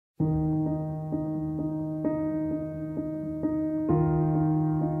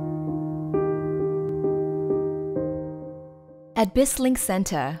At Bizlink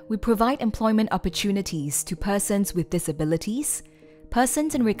Center, we provide employment opportunities to persons with disabilities,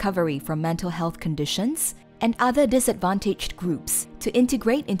 persons in recovery from mental health conditions, and other disadvantaged groups to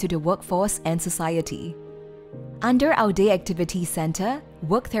integrate into the workforce and society. Under our Day Activity Center,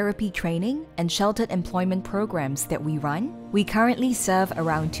 work therapy training, and sheltered employment programs that we run, we currently serve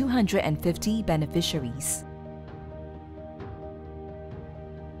around 250 beneficiaries.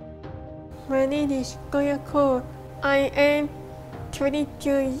 My name is Goya Ko. I am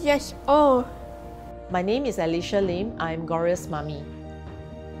 22 years old. My name is Alicia Lim. I'm Gloria's mommy.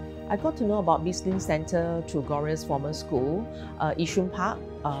 I got to know about Bizlink Center through Gloria's former school, Yishun Park,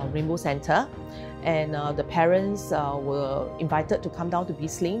 Rainbow Center. And the parents were invited to come down to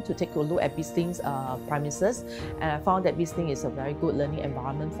Bizlink to take a look at Bizlink's premises. And I found that Bizlink is a very good learning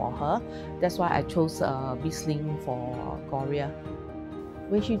environment for her. That's why I chose Bizlink for Gloria.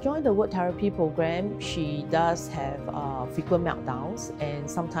 When she joined the work therapy program, she does have frequent meltdowns, and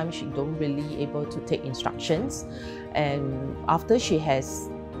sometimes she don't really able to take instructions. And after she has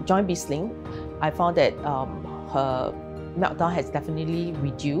joined Bizlink, I found that her meltdown has definitely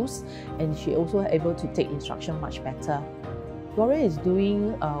reduced, and she also able to take instruction much better. Gloria is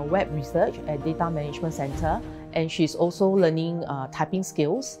doing web research at Data Management Center, and she's also learning typing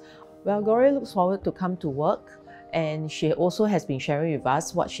skills. Well, Gloria looks forward to come to work, and she also has been sharing with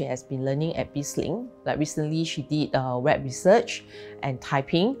us what she has been learning at Bizlink. Like recently, she did web research and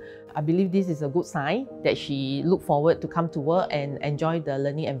typing. I believe this is a good sign that she look forward to come to work and enjoy the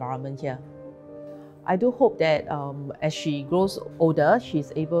learning environment here. I do hope that as she grows older,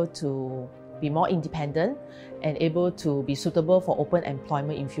 she's able to be more independent and able to be suitable for open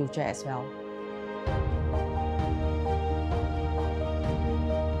employment in future as well.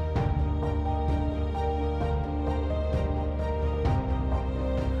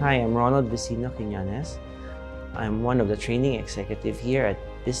 Hi, I'm Ronald Vecino Quiñones. I'm one of the training executives here at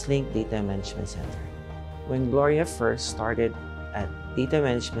Bizlink Data Management Center. When Gloria first started at Data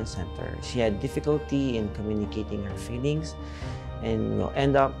Management Center, she had difficulty in communicating her feelings and will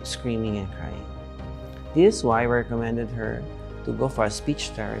end up screaming and crying. This is why we recommended her to go for a speech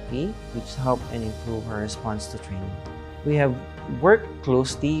therapy, which helped and improve her response to training. We have worked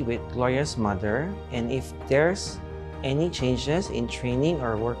closely with Gloria's mother, and if there's any changes in training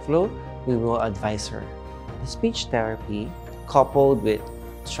or workflow, we will advise her. The speech therapy, coupled with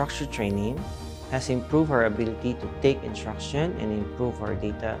structured training, has improved her ability to take instruction and improve her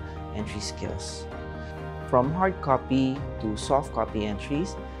data entry skills. From hard copy to soft copy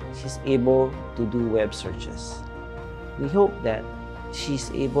entries, she's able to do web searches. We hope that she's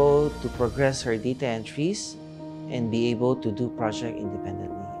able to progress her data entries and be able to do project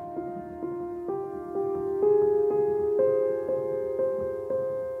independently.